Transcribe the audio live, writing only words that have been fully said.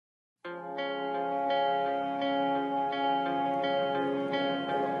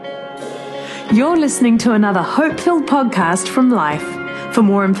You're listening to another hope-filled podcast from Life. For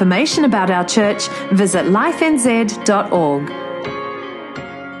more information about our church, visit lifenz.org.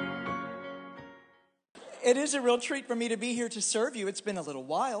 It is a real treat for me to be here to serve you. It's been a little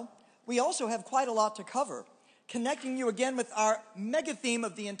while. We also have quite a lot to cover, connecting you again with our mega theme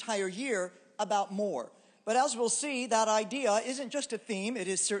of the entire year about more. But as we'll see, that idea isn't just a theme. It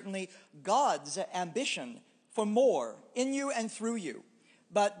is certainly God's ambition for more in you and through you.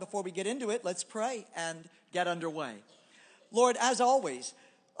 But before we get into it, let's pray and get underway. Lord, as always,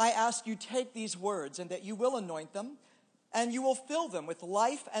 I ask you take these words and that you will anoint them and you will fill them with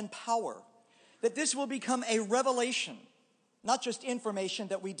life and power, that this will become a revelation, not just information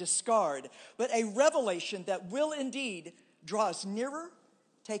that we discard, but a revelation that will indeed draw us nearer,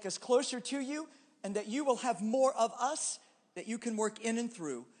 take us closer to you, and that you will have more of us that you can work in and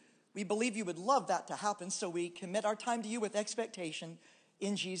through. We believe you would love that to happen, so we commit our time to you with expectation.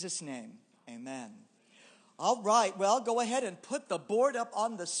 In Jesus' name, amen. All right, well, go ahead and put the board up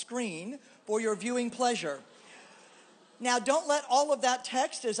on the screen for your viewing pleasure. Now, don't let all of that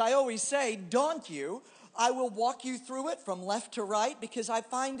text, as I always say, daunt you. I will walk you through it from left to right because I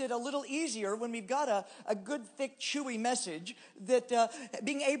find it a little easier when we've got a good, thick, chewy message that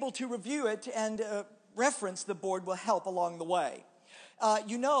being able to review it and reference the board will help along the way.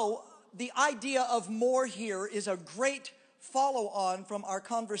 The idea of more here is a great follow on from our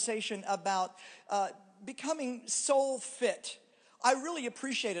conversation about becoming soul fit. I really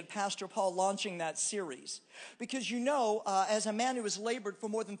appreciated Pastor Paul launching that series because as a man who has labored for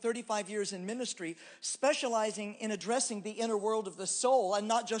more than 35 years in ministry, specializing in addressing the inner world of the soul and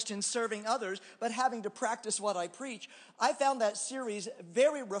not just in serving others, but having to practice what I preach, I found that series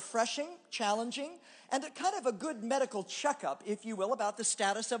very refreshing, challenging, and kind of a good medical checkup, if you will, about the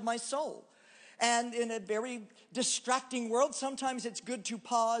status of my soul. And in a very distracting world, sometimes it's good to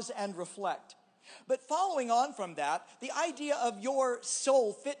pause and reflect. But following on from that, the idea of your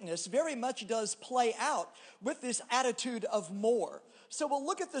soul fitness very much does play out with this attitude of more. So we'll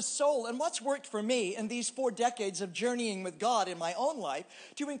look at the soul and what's worked for me in these 4 decades of journeying with God in my own life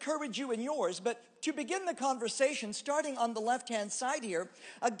to encourage you in yours. But to begin the conversation, starting on the left-hand side here,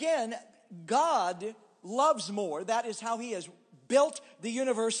 again, God loves more. That is how he has built the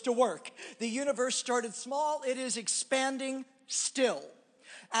universe to work. The universe started small. It is expanding still.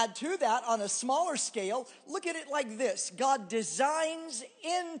 Add to that, on a smaller scale, look at it like this. God designs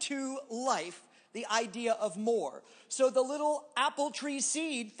into life the idea of more. So the little apple tree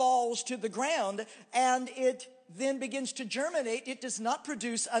seed falls to the ground and it then begins to germinate. It does not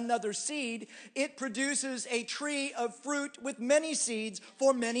produce another seed. It produces a tree of fruit with many seeds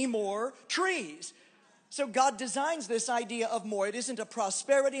for many more trees. So God designs this idea of more. It isn't a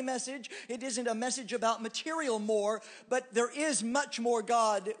prosperity message. It isn't a message about material more, but there is much more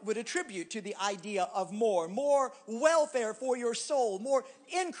God would attribute to the idea of more. More welfare for your soul, more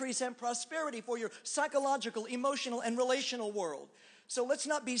increase and prosperity for your psychological, emotional, and relational world. So let's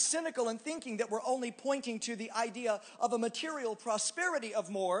not be cynical in thinking that we're only pointing to the idea of a material prosperity of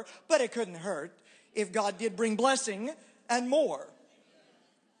more, but it couldn't hurt if God did bring blessing and more.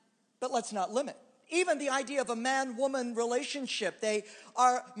 But let's not limit. Even the idea of a man-woman relationship. They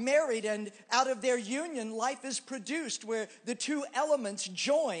are married and out of their union, life is produced where the two elements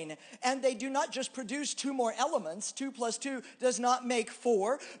join. And they do not just produce 2 more elements. 2 plus 2 does not make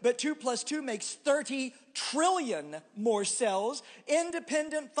 4, but 2 plus 2 makes 30 trillion more cells,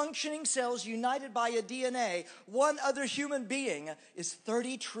 independent functioning cells united by a DNA. One other human being is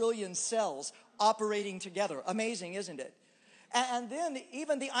 30 trillion cells operating together. Amazing, isn't it? And then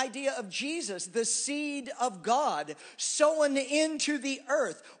even the idea of Jesus, the seed of God, sown into the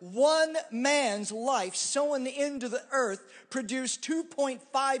earth. One man's life sown into the earth produced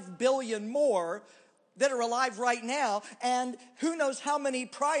 2.5 billion more that are alive right now. And who knows how many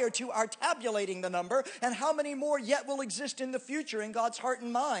prior to our tabulating the number and how many more yet will exist in the future in God's heart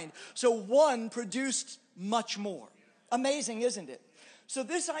and mind. So one produced much more. Amazing, isn't it? So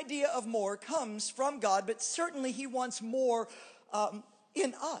this idea of more comes from God, but certainly he wants more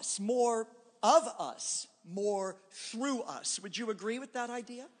in us, more of us, more through us. Would you agree with that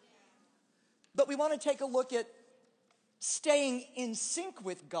idea? But we want to take a look at staying in sync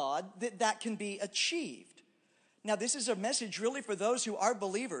with God, that can be achieved. Now, this is a message really for those who are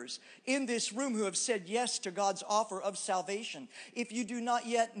believers in this room who have said yes to God's offer of salvation. If you do not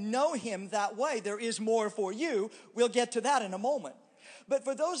yet know him that way, there is more for you. We'll get to that in a moment. But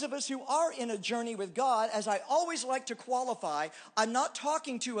for those of us who are in a journey with God, as I always like to qualify, I'm not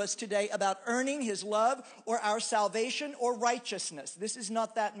talking to us today about earning his love or our salvation or righteousness. This is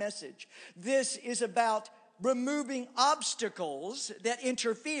not that message. This is about removing obstacles that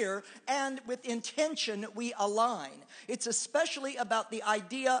interfere, and with intention we align. It's especially about the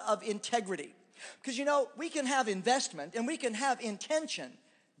idea of integrity. Because we can have investment and we can have intention,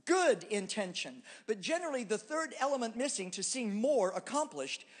 good intention, but generally the third element missing to seeing more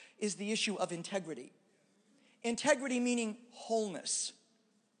accomplished is the issue of integrity. Integrity meaning wholeness.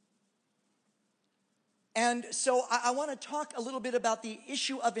 And so I want to talk a little bit about the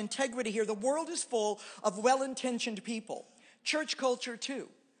issue of integrity here. The world is full of well-intentioned people. Church culture too.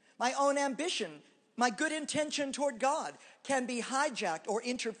 My own ambition, my good intention toward God can be hijacked or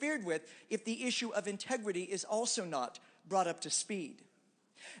interfered with if the issue of integrity is also not brought up to speed.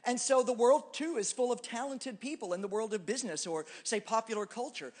 And so the world too is full of talented people in the world of business or say popular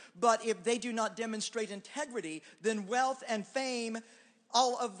culture. But if they do not demonstrate integrity, then wealth and fame,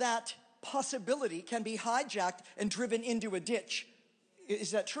 all of that possibility can be hijacked and driven into a ditch. Is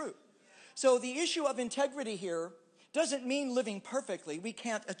that true? So the issue of integrity here doesn't mean living perfectly. We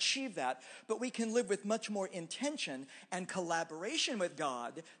can't achieve that, but we can live with much more intention and collaboration with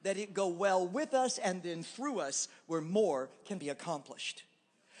God, that it go well with us and then through us where more can be accomplished.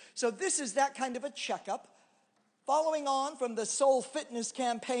 So this is that kind of a checkup, following on from the soul fitness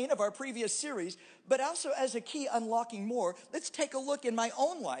campaign of our previous series, but also as a key unlocking more, let's take a look in my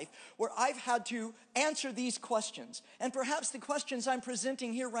own life where I've had to answer these questions. And perhaps the questions I'm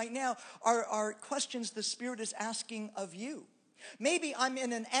presenting here right now are questions the Spirit is asking of you. Maybe I'm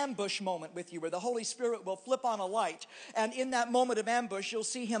in an ambush moment with you where the Holy Spirit will flip on a light, and in that moment of ambush, you'll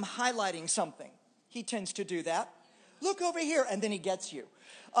see him highlighting something. He tends to do that. Look over here, and then he gets you.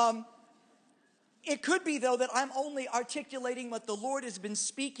 It could be, though, that I'm only articulating what the Lord has been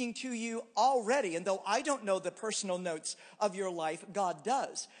speaking to you already. And though I don't know the personal notes of your life, God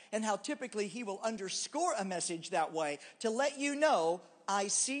does. And how typically he will underscore a message that way to let you know, I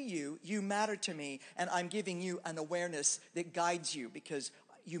see you, you matter to me, and I'm giving you an awareness that guides you because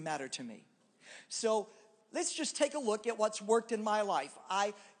you matter to me. So let's just take a look at what's worked in my life.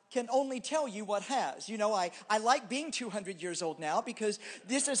 I can only tell you what has. I like being 200 years old now because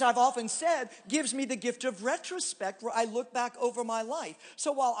this, as I've often said, gives me the gift of retrospect where I look back over my life.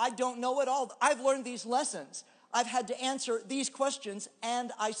 So while I don't know it all, I've learned these lessons. I've had to answer these questions,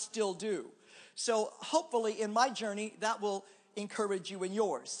 and I still do. So hopefully in my journey, that will encourage you in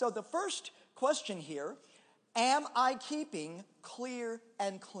yours. So the first question here, am I keeping clear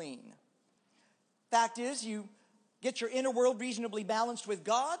and clean? Fact is, you get your inner world reasonably balanced with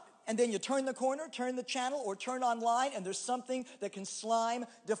God, and then you turn the corner, turn the channel, or turn online, and there's something that can slime,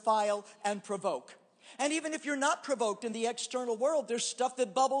 defile, and provoke. And even if you're not provoked in the external world, there's stuff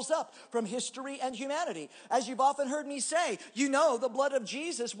that bubbles up from history and humanity. As you've often heard me say, the blood of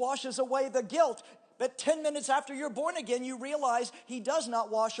Jesus washes away the guilt. But 10 minutes after you're born again, you realize he does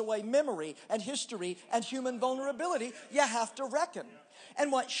not wash away memory and history and human vulnerability. You have to reckon.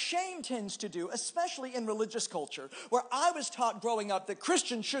 And what shame tends to do, especially in religious culture, where I was taught growing up that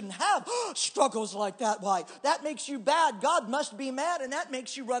Christians shouldn't have struggles like that. Why? That makes you bad. God must be mad, and that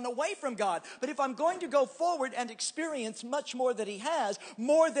makes you run away from God. But if I'm going to go forward and experience much more that he has,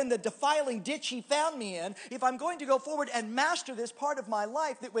 more than the defiling ditch he found me in, if I'm going to go forward and master this part of my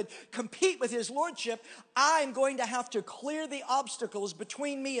life that would compete with his lordship, I'm going to have to clear the obstacles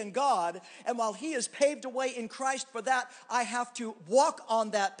between me and God. And while he has paved a way in Christ for that, I have to walk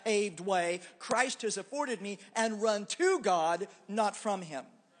on that paved way Christ has afforded me and run to God, not from him.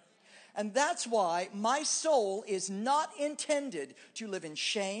 And that's why my soul is not intended to live in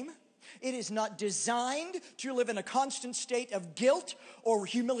shame. It is not designed to live in a constant state of guilt or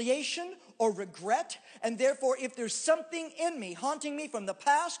humiliation or regret. And therefore, if there's something in me, haunting me from the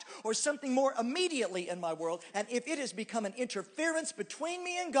past, or something more immediately in my world, and if it has become an interference between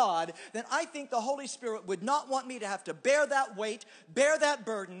me and God, then I think the Holy Spirit would not want me to have to bear that weight, bear that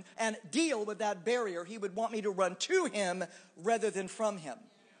burden, and deal with that barrier. He would want me to run to him rather than from him,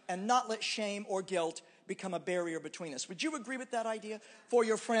 and not let shame or guilt become a barrier between us. Would you agree with that idea for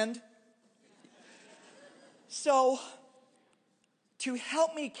your friend? So, to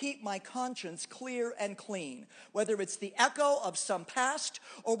help me keep my conscience clear and clean, whether it's the echo of some past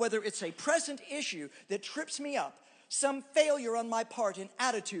or whether it's a present issue that trips me up, some failure on my part in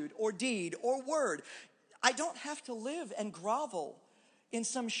attitude or deed or word, I don't have to live and grovel in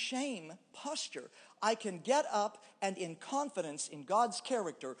some shame posture. I can get up and in confidence in God's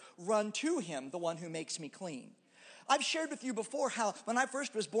character, run to him, the one who makes me clean. I've shared with you before how when I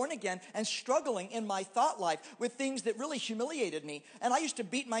first was born again and struggling in my thought life with things that really humiliated me, and I used to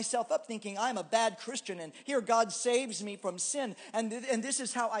beat myself up thinking I'm a bad Christian and here God saves me from sin, and this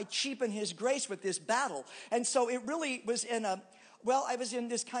is how I cheapen his grace with this battle. And so it really was I was in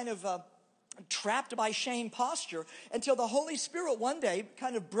this kind of trapped by shame posture until the Holy Spirit one day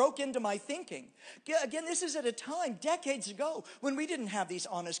kind of broke into my thinking. Again, this is at a time decades ago when we didn't have these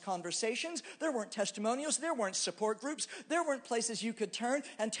honest conversations. There weren't testimonials. There weren't support groups. There weren't places you could turn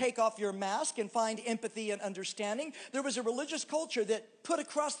and take off your mask and find empathy and understanding. There was a religious culture that put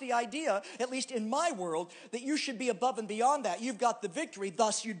across the idea, at least in my world, that you should be above and beyond that. You've got the victory,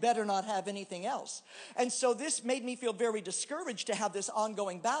 thus you'd better not have anything else. And so this made me feel very discouraged to have this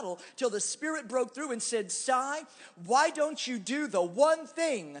ongoing battle till the Spirit broke through and said, Si, why don't you do the one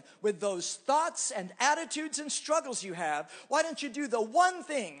thing with those thoughts and attitudes and struggles you have? Why don't you do the one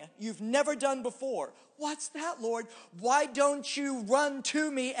thing you've never done before? What's that, Lord? Why don't you run to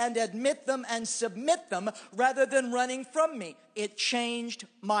me and admit them and submit them rather than running from me? It changed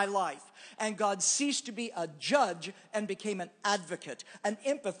my life. And God ceased to be a judge and became an advocate, an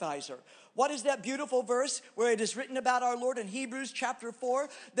empathizer. What is that beautiful verse where it is written about our Lord in Hebrews chapter 4?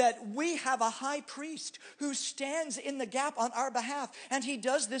 That we have a high priest who stands in the gap on our behalf. And he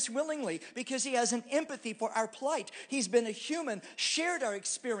does this willingly because he has an empathy for our plight. He's been a human, shared our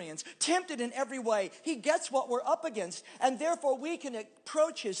experience, tempted in every way. He gets what we're up against. And therefore we can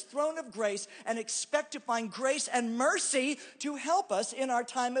approach his throne of grace and expect to find grace and mercy to help us in our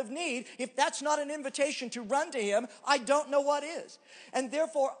time of need. If that's not an invitation to run to him, I don't know what is. And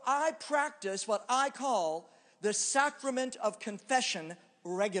therefore I practice what I call the sacrament of confession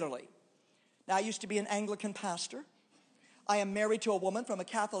regularly. Now, I used to be an Anglican pastor. I am married to a woman from a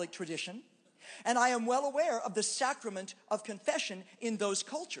Catholic tradition. And I am well aware of the sacrament of confession in those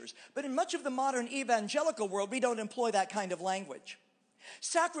cultures. But in much of the modern evangelical world, we don't employ that kind of language.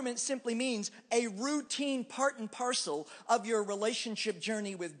 Sacrament simply means a routine part and parcel of your relationship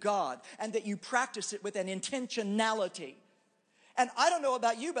journey with God, and that you practice it with an intentionality. And I don't know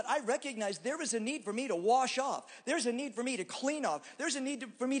about you, but I recognize there is a need for me to wash off. There's a need for me to clean off. There's a need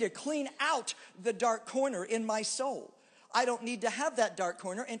for me to clean out the dark corner in my soul. I don't need to have that dark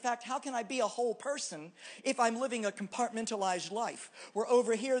corner. In fact, how can I be a whole person if I'm living a compartmentalized life? Where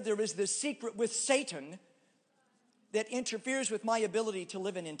over here there is this secret with Satan that interferes with my ability to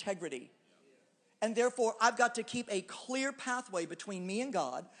live in integrity. And therefore, I've got to keep a clear pathway between me and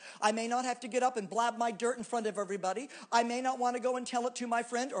God. I may not have to get up and blab my dirt in front of everybody. I may not want to go and tell it to my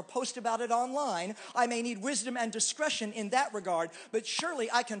friend or post about it online. I may need wisdom and discretion in that regard. But surely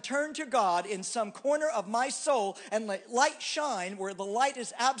I can turn to God in some corner of my soul and let light shine where the light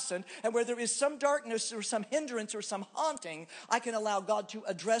is absent, and where there is some darkness or some hindrance or some haunting, I can allow God to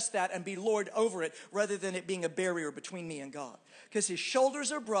address that and be Lord over it, rather than it being a barrier between me and God. Because his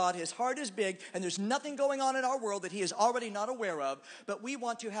shoulders are broad, his heart is big, and there's nothing going on in our world that he is already not aware of. But we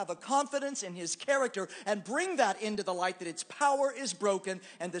want to have a confidence in his character and bring that into the light, that its power is broken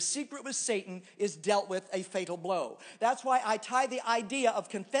and the secret with Satan is dealt with a fatal blow. That's why I tie the idea of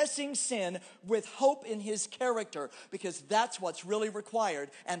confessing sin with hope in his character, because that's what's really required.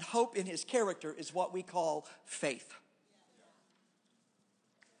 And hope in his character is what we call faith.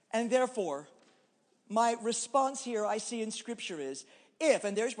 And therefore, my response here I see in Scripture is, if,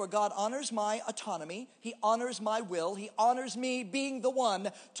 and there's where God honors my autonomy, he honors my will, he honors me being the one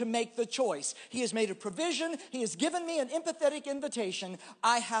to make the choice. He has made a provision, he has given me an empathetic invitation,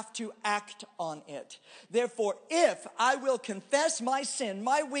 I have to act on it. Therefore, if I will confess my sin,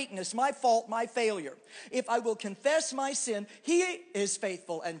 my weakness, my fault, my failure, if I will confess my sin, he is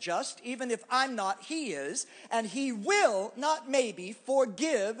faithful and just. Even if I'm not, he is. And he will, not maybe,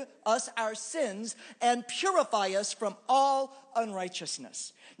 forgive us our sins and purify us from all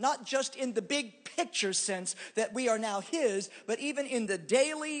unrighteousness. Not just in the big picture sense that we are now his, but even in the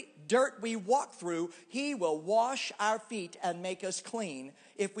daily dirt we walk through, he will wash our feet and make us clean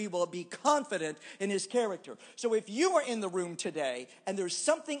if we will be confident in his character. So if you are in the room today and there's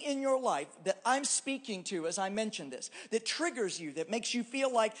something in your life that I'm speaking to as I mention this, that triggers you, that makes you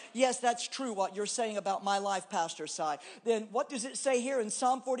feel like, yes, that's true what you're saying about my life, Pastor Si, then what does it say here in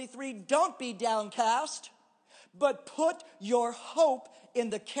Psalm 43? Don't be downcast, but put your hope in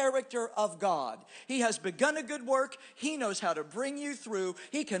the character of God. He has begun a good work. He knows how to bring you through.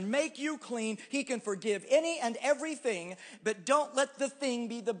 He can make you clean. He can forgive any and everything, but don't let the thing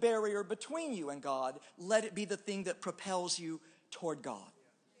be the barrier between you and God. Let it be the thing that propels you toward God.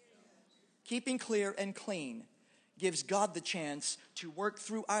 Keeping clear and clean gives God the chance to work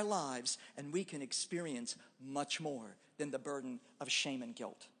through our lives, and we can experience much more than the burden of shame and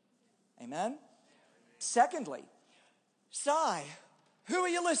guilt. Amen? Secondly, Si, Who are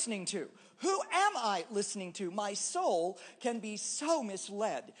you listening to? Who am I listening to? My soul can be so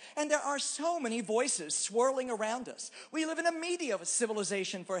misled. And there are so many voices swirling around us. We live in a media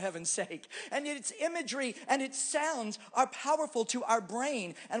civilization, for heaven's sake. And its imagery and its sounds are powerful to our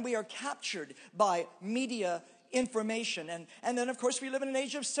brain. And we are captured by media information. And then, of course, we live in an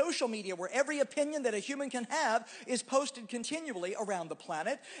age of social media where every opinion that a human can have is posted continually around the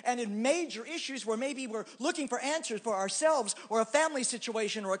planet. And in major issues where maybe we're looking for answers for ourselves or a family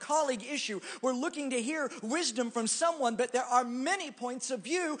situation or a colleague issue, we're looking to hear wisdom from someone, but there are many points of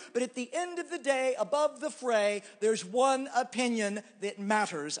view. But at the end of the day, above the fray, there's one opinion that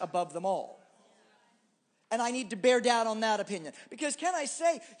matters above them all. And I need to bear down on that opinion. Because can I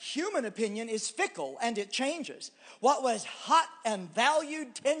say, human opinion is fickle and it changes. What was hot and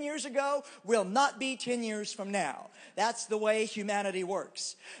valued 10 years ago will not be 10 years from now. That's the way humanity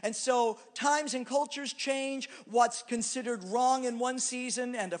works. And so times and cultures change. What's considered wrong in one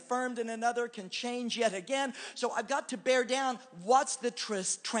season and affirmed in another can change yet again. So I've got to bear down what's the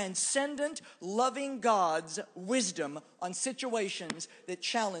transcendent, loving God's wisdom on situations that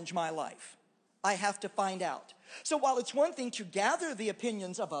challenge my life. I have to find out. So while it's one thing to gather the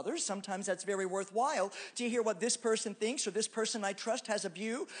opinions of others, sometimes that's very worthwhile to hear what this person thinks or this person I trust has a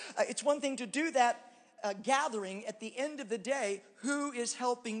view. It's one thing to do that gathering. At the end of the day, who is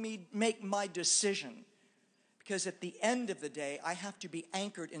helping me make my decision? Because at the end of the day, I have to be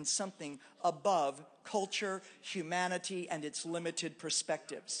anchored in something above culture, humanity, and its limited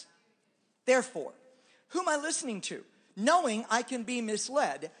perspectives. Therefore, who am I listening to? Knowing I can be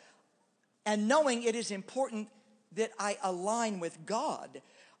misled, and knowing it is important that I align with God,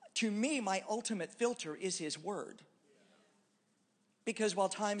 to me, my ultimate filter is His Word. Because while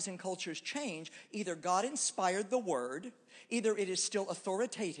times and cultures change, either God inspired the Word, either it is still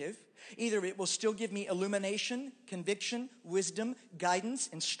authoritative, either it will still give me illumination, conviction, wisdom, guidance,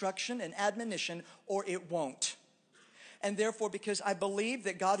 instruction, and admonition, or it won't. And therefore, because I believe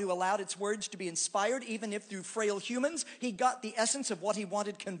that God, who allowed its words to be inspired, even if through frail humans, He got the essence of what He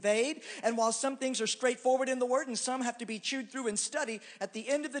wanted conveyed. And while some things are straightforward in the Word and some have to be chewed through and studied, at the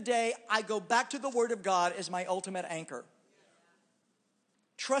end of the day, I go back to the Word of God as my ultimate anchor.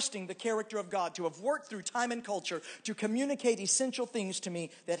 Trusting the character of God to have worked through time and culture to communicate essential things to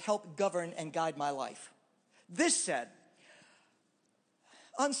me that help govern and guide my life. This said,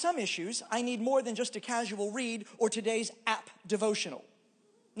 on some issues, I need more than just a casual read or today's app devotional.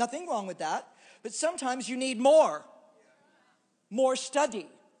 Nothing wrong with that, but sometimes you need more. More study.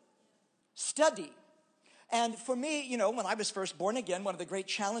 Study. And for me, when I was first born again, one of the great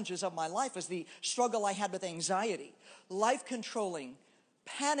challenges of my life was the struggle I had with anxiety. Life-controlling,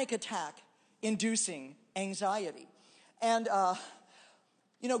 panic attack-inducing anxiety. And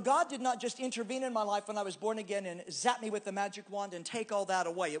God did not just intervene in my life when I was born again and zap me with the magic wand and take all that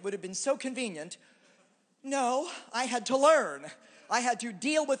away. It would have been so convenient. No, I had to learn. I had to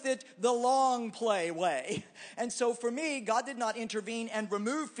deal with it the long play way. And so for me, God did not intervene and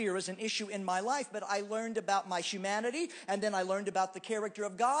remove fear as an issue in my life, but I learned about my humanity, and then I learned about the character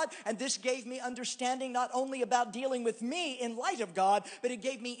of God, and this gave me understanding not only about dealing with me in light of God, but it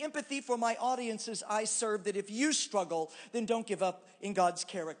gave me empathy for my audiences I serve, that if you struggle, then don't give up in God's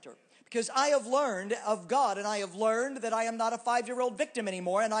character. Because I have learned of God, and I have learned that I am not a 5-year-old victim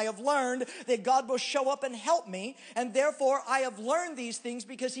anymore, and I have learned that God will show up and help me, and therefore I have learned these things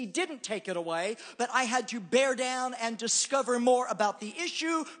because He didn't take it away, but I had to bear down and discover more about the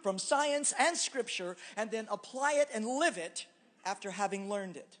issue from science and Scripture, and then apply it and live it after having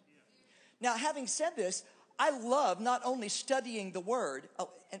learned it. Now, having said this, I love not only studying the Word,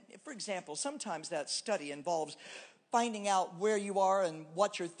 and for example, sometimes that study involves finding out where you are and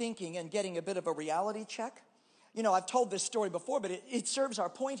what you're thinking and getting a bit of a reality check. I've told this story before, but it serves our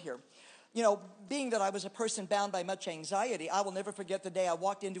point here. Being that I was a person bound by much anxiety, I will never forget the day I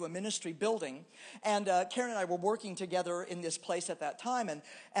walked into a ministry building, and Karen and I were working together in this place at that time,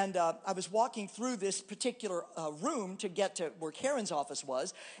 and I was walking through this particular room to get to where Karen's office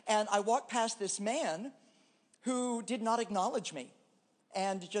was, and I walked past this man who did not acknowledge me.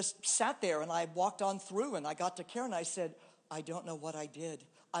 And just sat there, and I walked on through, and I got to Karen, and I said, I don't know what I did.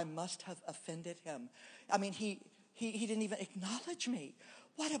 I must have offended him. I mean, he didn't even acknowledge me.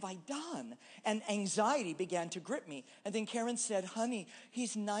 What have I done? And anxiety began to grip me. And then Karen said, honey,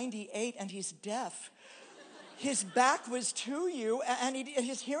 he's 98 and he's deaf. His back was to you, and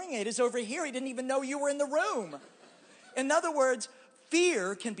his hearing aid is over here. He didn't even know you were in the room. In other words,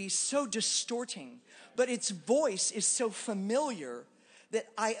 fear can be so distorting, but its voice is so familiar that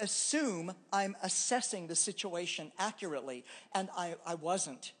I assume I'm assessing the situation accurately, and I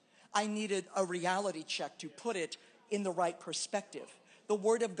wasn't. I needed a reality check to put it in the right perspective. The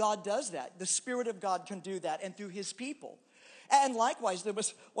Word of God does that. The Spirit of God can do that, and through His people. And likewise, there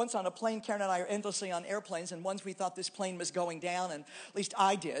was once on a plane, Karen and I are endlessly on airplanes, and once we thought this plane was going down, and at least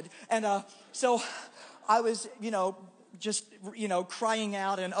I did. And so I was, just, crying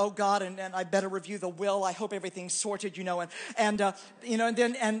out, and oh God, and I better review the will. I hope everything's sorted, and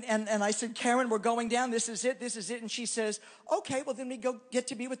then I said, Karen, we're going down. This is it. And she says, okay, well then we go get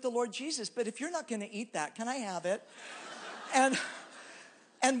to be with the Lord Jesus. But if you're not going to eat that, can I have it?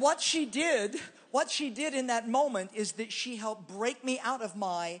 And what she did in that moment is that she helped break me out of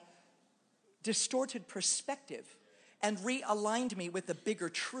my distorted perspective and realigned me with a bigger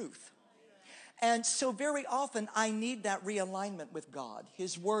truth. And so very often I need that realignment with God.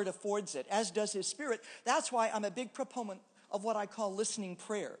 His Word affords it, as does His Spirit. That's why I'm a big proponent of what I call listening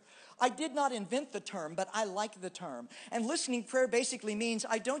prayer. I did not invent the term, but I like the term. And listening prayer basically means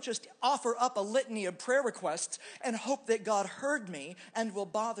I don't just offer up a litany of prayer requests and hope that God heard me and will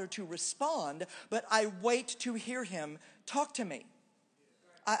bother to respond, but I wait to hear Him talk to me.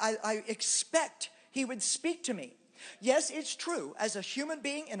 I expect He would speak to me. Yes, it's true. As a human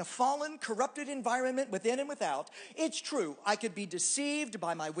being in a fallen, corrupted environment within and without, it's true. I could be deceived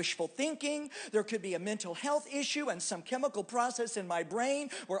by my wishful thinking. There could be a mental health issue and some chemical process in my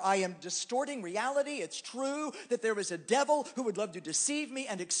brain where I am distorting reality. It's true that there is a devil who would love to deceive me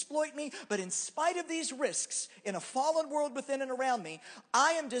and exploit me. But in spite of these risks, in a fallen world within and around me,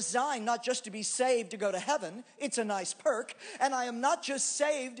 I am designed not just to be saved to go to heaven. It's a nice perk. And I am not just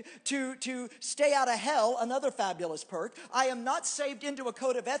saved to stay out of hell, another fabulous perk. I am not saved into a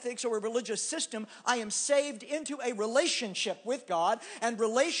code of ethics or a religious system. I am saved into a relationship with God, and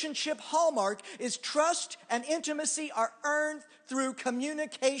relationship hallmark is trust and intimacy are earned through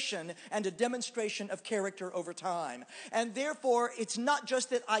communication and a demonstration of character over time. And therefore, it's not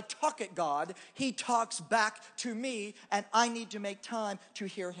just that I talk at God, He talks back to me, and I need to make time to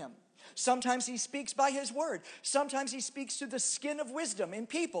hear Him. Sometimes He speaks by His Word. Sometimes He speaks through the skin of wisdom in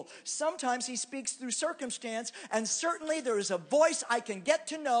people. Sometimes He speaks through circumstance. And certainly there is a voice I can get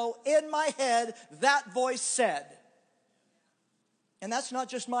to know in my head, that voice said. And that's not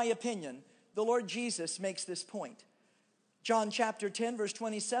just my opinion. The Lord Jesus makes this point. John chapter 10, verse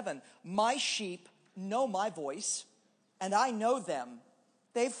 27. My sheep know my voice, and I know them.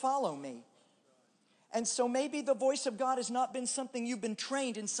 They follow me. And so maybe the voice of God has not been something you've been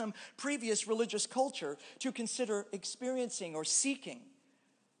trained in some previous religious culture to consider experiencing or seeking.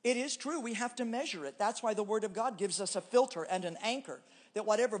 It is true, we have to measure it. That's why the Word of God gives us a filter and an anchor, that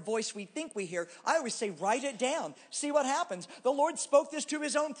whatever voice we think we hear, I always say, write it down. See what happens. The Lord spoke this to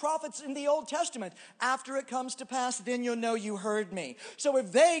His own prophets in the Old Testament. After it comes to pass, then you'll know you heard me. So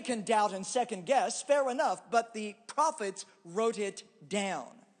if they can doubt and second guess, fair enough, but the prophets wrote it down.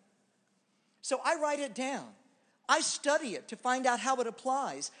 So I write it down. I study it to find out how it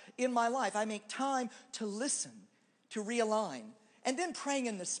applies in my life. I make time to listen, to realign, and then praying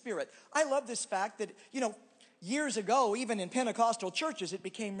in the Spirit. I love this fact that, years ago, even in Pentecostal churches, it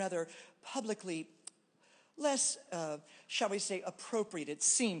became rather publicly less, shall we say, appropriate, it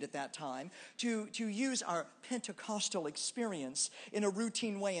seemed at that time, to use our Pentecostal experience in a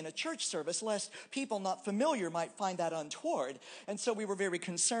routine way in a church service, lest people not familiar might find that untoward. And so we were very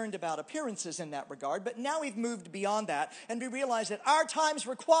concerned about appearances in that regard. But now we've moved beyond that, and we realize that our times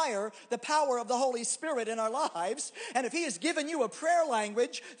require the power of the Holy Spirit in our lives. And if He has given you a prayer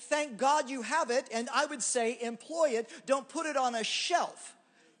language, thank God you have it, and I would say employ it. Don't put it on a shelf.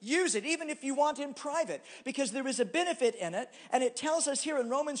 Use it, even if you want in private, because there is a benefit in it. And it tells us here in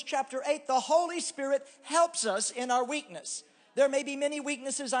Romans chapter 8, the Holy Spirit helps us in our weakness. There may be many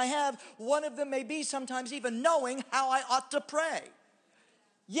weaknesses I have. One of them may be sometimes even knowing how I ought to pray.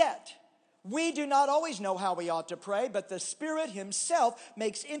 Yet, we do not always know how we ought to pray, but the Spirit Himself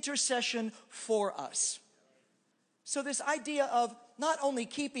makes intercession for us. So this idea of not only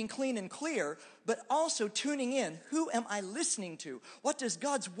keeping clean and clear, but also tuning in. Who am I listening to? What does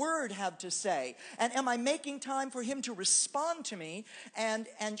God's Word have to say? And am I making time for Him to respond to me? And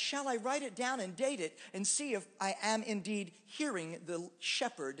shall I write it down and date it and see if I am indeed hearing the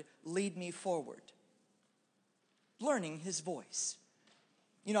shepherd lead me forward? Learning His voice.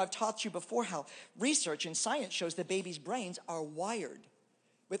 I've taught you before how research and science shows that babies' brains are wired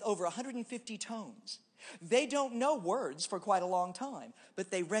with over 150 tones. They don't know words for quite a long time, but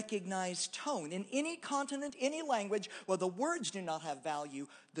they recognize tone. In any continent, any language, well, the words do not have value,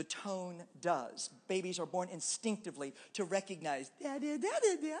 the tone does. Babies are born instinctively to recognize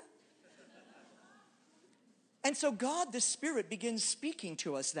da-da-da-da-da. And so God, the Spirit, begins speaking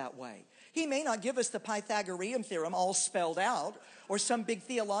to us that way. He may not give us the Pythagorean theorem all spelled out or some big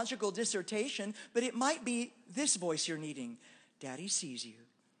theological dissertation, but it might be this voice you're needing. Daddy sees you.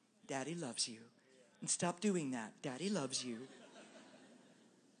 Daddy loves you. And stop doing that. Daddy loves you.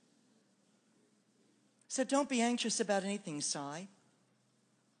 So don't be anxious about anything, Si.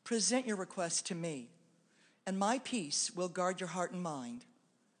 Present your request to me, and my peace will guard your heart and mind.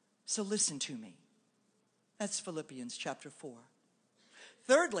 So listen to me. That's Philippians chapter 4.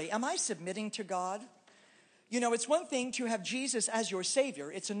 Thirdly, am I submitting to God? You know, it's one thing to have Jesus as your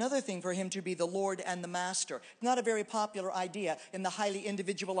Savior. It's another thing for him to be the Lord and the Master. Not a very popular idea in the highly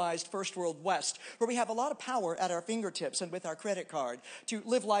individualized first world West, where we have a lot of power at our fingertips and with our credit card to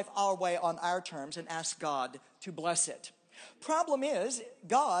live life our way on our terms and ask God to bless it. Problem is,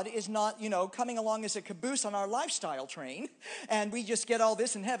 God is not, coming along as a caboose on our lifestyle train, and we just get all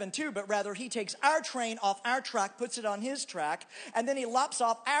this in heaven too, but rather he takes our train off our track, puts it on his track, and then he lops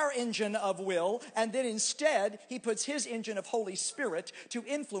off our engine of will, and then instead he puts his engine of Holy Spirit to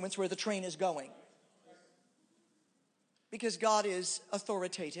influence where the train is going. Because God is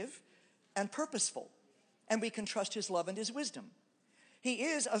authoritative and purposeful, and we can trust his love and his wisdom. He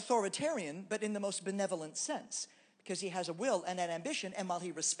is authoritarian, but in the most benevolent sense, because he has a will and an ambition, and while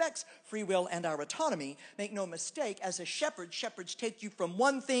he respects free will and our autonomy, make no mistake, as a shepherd, shepherds take you from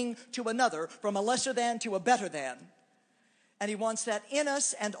one thing to another, from a lesser than to a better than. And he wants that in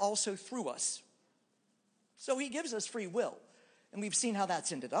us and also through us. So he gives us free will, and we've seen how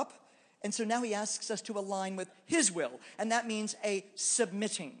that's ended up. And so now he asks us to align with his will, and that means a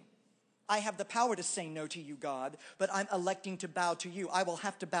submitting. I have the power to say no to you, God, but I'm electing to bow to you. I will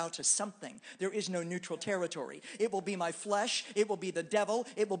have to bow to something. There is no neutral territory. It will be my flesh. It will be the devil.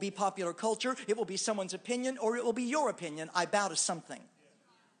 It will be popular culture. It will be someone's opinion, or it will be your opinion. I bow to something.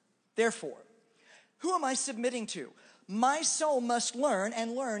 Therefore, who am I submitting to? My soul must learn,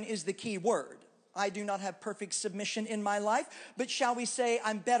 and learn is the key word. I do not have perfect submission in my life, but shall we say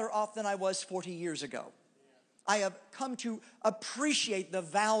I'm better off than I was 40 years ago. I have come to appreciate the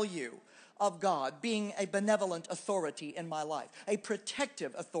value of God being a benevolent authority in my life, a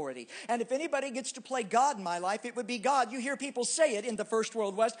protective authority. And if anybody gets to play God in my life, it would be God. You hear people say it in the first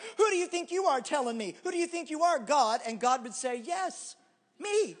world West. Who do you think you are telling me? Who do you think you are, God? And God would say, yes,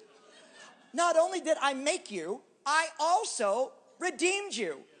 me. Not only did I make you, I also redeemed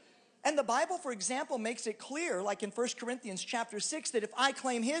you. And the Bible, for example, makes it clear, like in 1 Corinthians chapter 6, that if I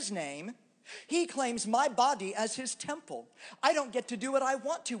claim his name, he claims my body as his temple. I don't get to do what I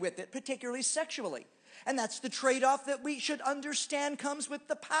want to with it, particularly sexually. And that's the trade-off that we should understand comes with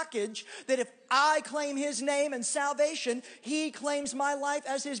the package, that if I claim his name and salvation, he claims my life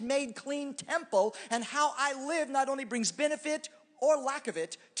as his made clean temple, and how I live not only brings benefit or lack of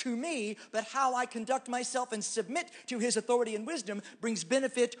it to me, but how I conduct myself and submit to his authority and wisdom brings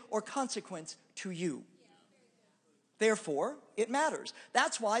benefit or consequence to you. Therefore, it matters.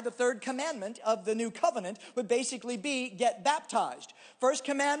 That's why the third commandment of the new covenant would basically be get baptized. First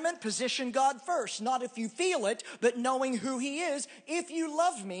commandment, position God first. Not if you feel it, but knowing who he is. If you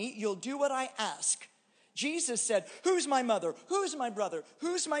love me, you'll do what I ask. Jesus said, who's my mother? Who's my brother?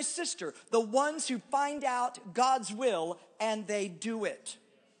 Who's my sister? The ones who find out God's will and they do it.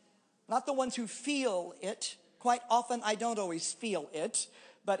 Not the ones who feel it. Quite often, I don't always feel it.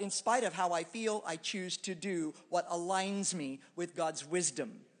 But in spite of how I feel, I choose to do what aligns me with God's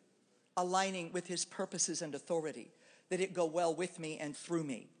wisdom, aligning with his purposes and authority, that it go well with me and through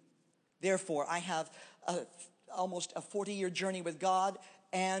me. Therefore, I have almost a 40-year journey with God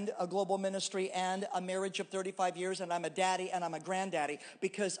and a global ministry and a marriage of 35 years, and I'm a daddy and I'm a granddaddy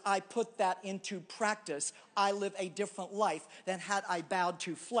because I put that into practice. I live a different life than had I bowed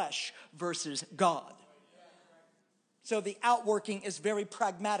to flesh versus God. So the outworking is very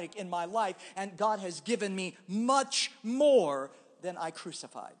pragmatic in my life, and God has given me much more than I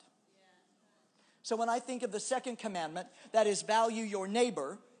crucified. So when I think of the second commandment, that is value your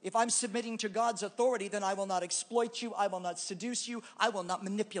neighbor, if I'm submitting to God's authority, then I will not exploit you, I will not seduce you, I will not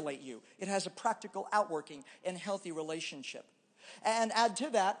manipulate you. It has a practical outworking in healthy relationship. And add to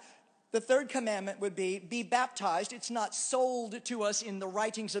that, the third commandment would be baptized. It's not sold to us in the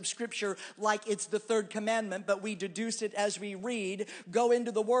writings of Scripture like it's the third commandment, but we deduce it as we read. Go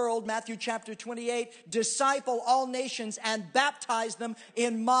into the world, Matthew chapter 28, disciple all nations and baptize them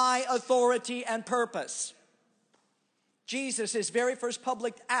in my authority and purpose. Jesus, his very first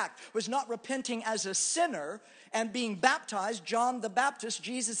public act was not repenting as a sinner and being baptized. John the Baptist,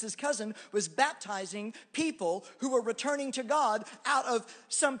 Jesus' cousin, was baptizing people who were returning to God out of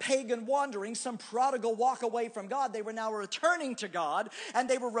some pagan wandering, some prodigal walk away from God. They were now returning to God, and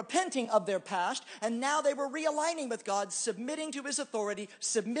they were repenting of their past, and now they were realigning with God, submitting to his authority,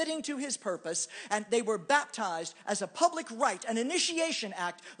 submitting to his purpose, and they were baptized as a public rite, an initiation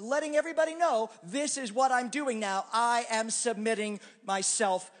act, letting everybody know, this is what I'm doing now. I am am submitting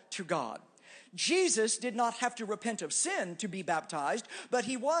myself to God. Jesus did not have to repent of sin to be baptized, but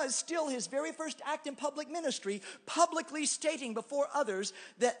he was still his very first act in public ministry, publicly stating before others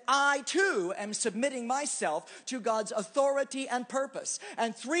that I too am submitting myself to God's authority and purpose.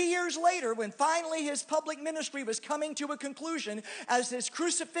 And 3 years later, when finally his public ministry was coming to a conclusion, as his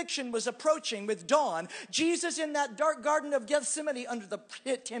crucifixion was approaching with dawn, Jesus in that dark garden of Gethsemane, under the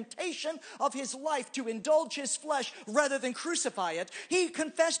temptation of his life to indulge his flesh rather than crucify it, he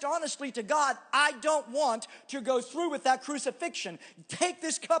confessed honestly to God, I don't want to go through with that crucifixion. Take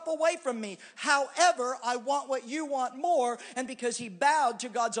this cup away from me. However, I want what you want more. And because he bowed to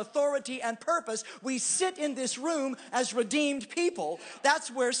God's authority and purpose, we sit in this room as redeemed people. That's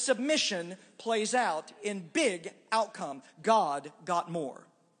where submission plays out in big outcome. God got more.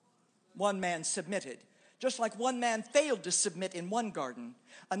 One man submitted. Just like one man failed to submit in one garden,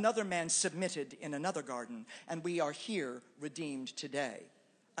 another man submitted in another garden. And we are here redeemed today.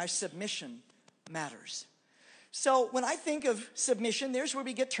 Our submission matters. So when I think of submission, there's where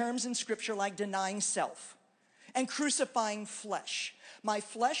we get terms in Scripture like denying self and crucifying flesh. My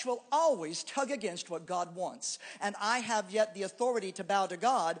flesh will always tug against what God wants, and I have yet the authority to bow to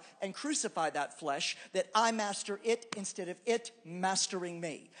God and crucify that flesh, that I master it instead of it mastering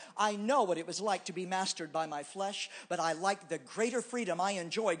me. I know what it was like to be mastered by my flesh, but I like the greater freedom I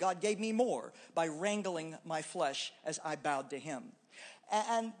enjoy. God gave me more by wrangling my flesh as I bowed to him.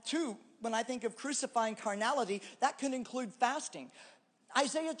 And two, when I think of crucifying carnality, that can include fasting.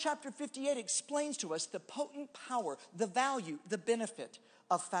 Isaiah chapter 58 explains to us the potent power, the value, the benefit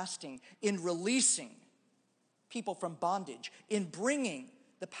of fasting in releasing people from bondage, in bringing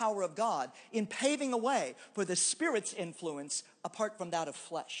the power of God, in paving a way for the Spirit's influence apart from that of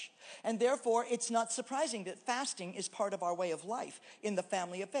flesh. And therefore, it's not surprising that fasting is part of our way of life in the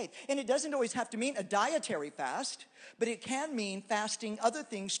family of faith. And it doesn't always have to mean a dietary fast, but it can mean fasting other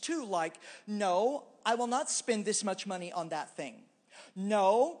things too, like, no, I will not spend this much money on that thing.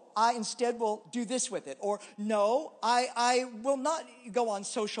 No, I instead will do this with it. Or no, I will not go on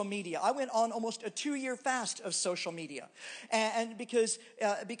social media. I went on almost a 2-year fast of social media. And because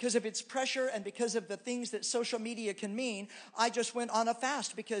of its pressure and because of the things that social media can mean, I just went on a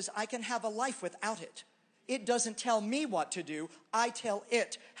fast because I can have a life without it. It doesn't tell me what to do. I tell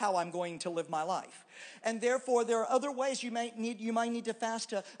it how I'm going to live my life. And therefore, there are other ways you might need to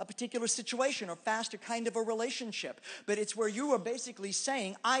fast a particular situation or fast a kind of a relationship. But it's where you are basically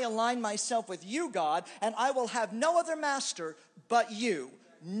saying, I align myself with you, God, and I will have no other master but you.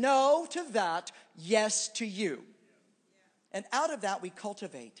 No to that, yes to you. And out of that, we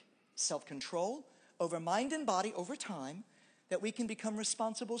cultivate self-control over mind and body over time, that we can become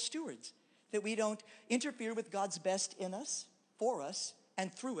responsible stewards, that we don't interfere with God's best in us, for us,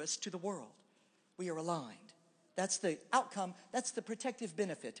 and through us to the world. We are aligned. That's the outcome. That's the protective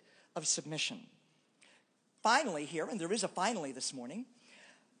benefit of submission. Finally here, and there is a finally this morning,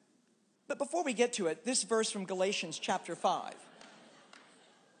 but before we get to it, this verse from Galatians chapter 5.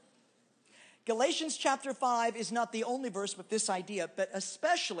 Galatians chapter 5 is not the only verse with this idea, but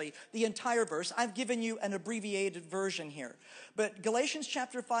especially the entire verse. I've given you an abbreviated version here. But Galatians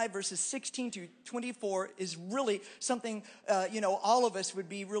chapter 5 verses 16 to 24 is really something, all of us would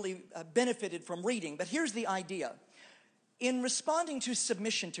be really benefited from reading. But here's the idea. In responding to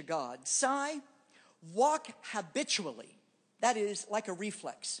submission to God, walk habitually. That is like a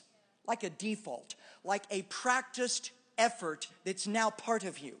reflex, like a default, like a practiced effort that's now part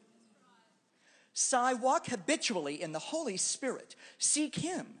of you. Walk habitually in the Holy Spirit. Seek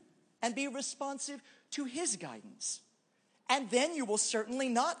him and be responsive to his guidance. And then you will certainly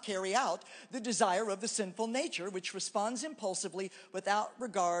not carry out the desire of the sinful nature, which responds impulsively without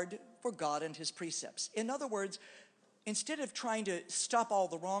regard for God and his precepts. In other words, instead of trying to stop all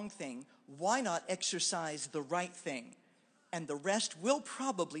the wrong thing, why not exercise the right thing? And the rest will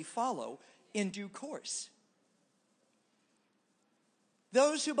probably follow in due course.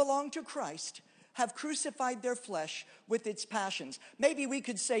 Those who belong to Christ have crucified their flesh with its passions. Maybe we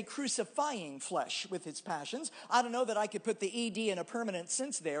could say crucifying flesh with its passions. I don't know that I could put the ED in a permanent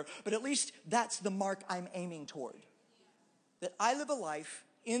sense there, but at least that's the mark I'm aiming toward. That I live a life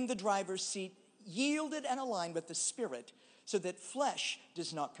in the driver's seat, yielded and aligned with the Spirit, so that flesh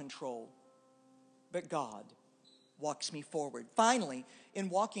does not control, but God walks me forward. Finally, in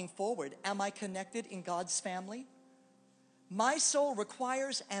walking forward, am I connected in God's family? My soul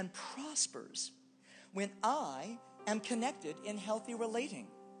requires and prospers when I am connected in healthy relating.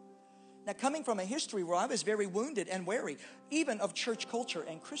 Now, coming from a history where I was very wounded and wary, even of church culture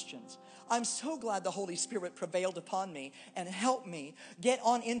and Christians, I'm so glad the Holy Spirit prevailed upon me and helped me get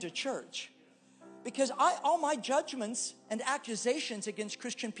on into church. Because all my judgments and accusations against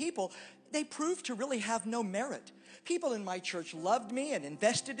Christian people, they prove to really have no merit. People in my church loved me and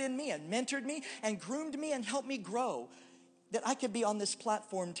invested in me and mentored me and groomed me and helped me grow, that I could be on this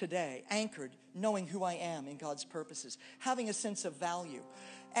platform today, anchored, knowing who I am in God's purposes, having a sense of value.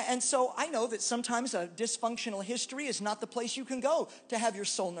 And so I know that sometimes a dysfunctional history is not the place you can go to have your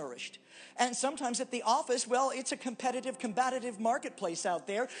soul nourished. And sometimes at the office, well, it's a competitive, combative marketplace out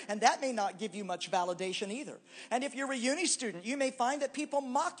there, and that may not give you much validation either. And if you're a uni student, you may find that people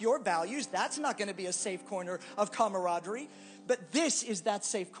mock your values. That's not going to be a safe corner of camaraderie. But this is that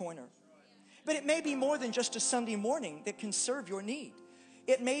safe corner. But it may be more than just a Sunday morning that can serve your need.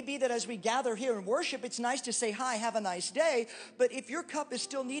 It may be that as we gather here and worship, it's nice to say, hi, have a nice day. But if your cup is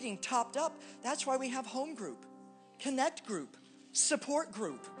still needing topped up, that's why we have home group, connect group, support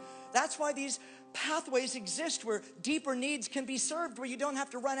group. That's why these pathways exist where deeper needs can be served, where you don't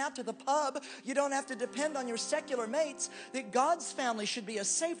have to run out to the pub. You don't have to depend on your secular mates. That God's family should be a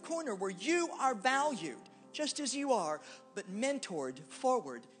safe corner where you are valued just as you are, but mentored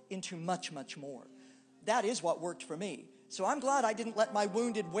forward into much, much more. That is what worked for me. So I'm glad I didn't let my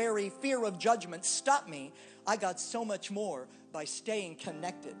wounded, wary fear of judgment stop me. I got so much more by staying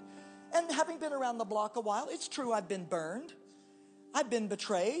connected. And having been around the block a while, it's true I've been burned. I've been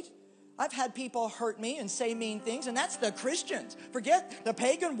betrayed. I've had people hurt me and say mean things, and that's the Christians. Forget the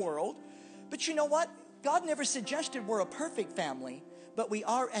pagan world. But you know what? God never suggested we're a perfect family, but we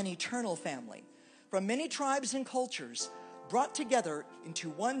are an eternal family. From many tribes and cultures, brought together into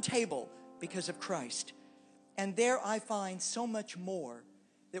one table because of Christ. And there I find so much more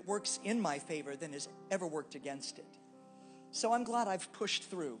that works in my favor than has ever worked against it. So I'm glad I've pushed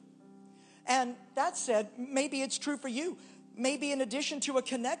through. And that said, maybe it's true for you. Maybe in addition to a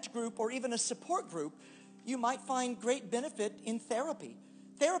connect group or even a support group, you might find great benefit in therapy.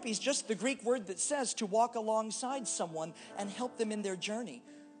 Therapy is just the Greek word that says to walk alongside someone and help them in their journey.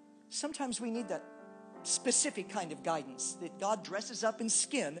 Sometimes we need that specific kind of guidance that God dresses up in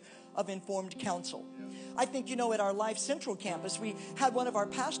skin of informed counsel. I think, at our Life Central campus, we had one of our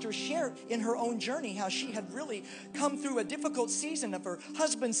pastors share in her own journey how she had really come through a difficult season of her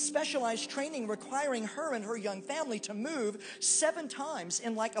husband's specialized training requiring her and her young family to move 7 times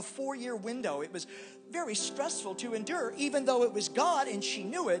in like a 4-year window. It was very stressful to endure, even though it was God and she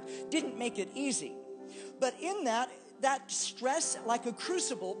knew it, didn't make it easy. But in that stress, like a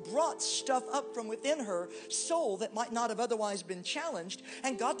crucible, brought stuff up from within her soul that might not have otherwise been challenged.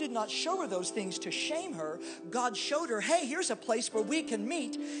 And God did not show her those things to shame her. God showed her, hey, here's a place where we can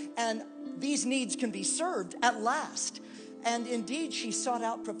meet and these needs can be served at last. And indeed, she sought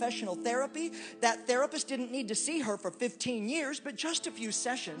out professional therapy. That therapist didn't need to see her for 15 years, but just a few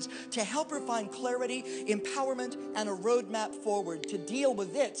sessions to help her find clarity, empowerment, and a roadmap forward to deal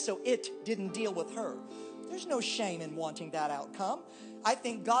with it so it didn't deal with her. There's no shame in wanting that outcome. I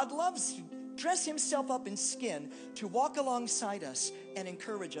think God loves to dress himself up in skin to walk alongside us and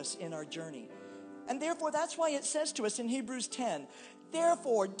encourage us in our journey. And therefore, that's why it says to us in Hebrews 10,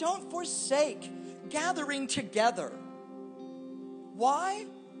 therefore, don't forsake gathering together. Why?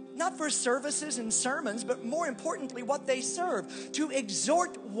 Not for services and sermons, but more importantly, what they serve, to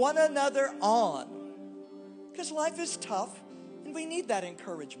exhort one another on. Because life is tough, and we need that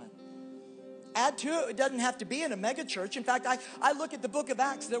encouragement. Add to it, it doesn't have to be in a mega church. In fact, I look at the book of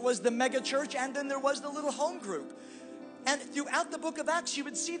Acts. There was the mega church, and then there was the little home group. And throughout the book of Acts, you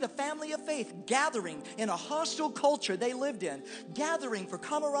would see the family of faith gathering in a hostile culture they lived in, gathering for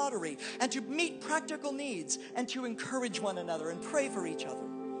camaraderie and to meet practical needs and to encourage one another and pray for each other.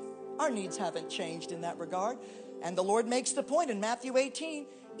 Our needs haven't changed in that regard. And the Lord makes the point in Matthew 18,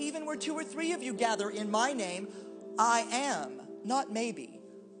 even where 2 or 3 of you gather in my name, I am, not maybe,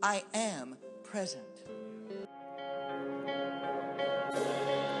 I am present.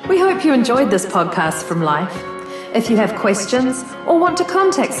 We hope you enjoyed this podcast from Life. If you have questions or want to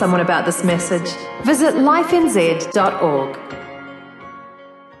contact someone about this message, visit lifenz.org.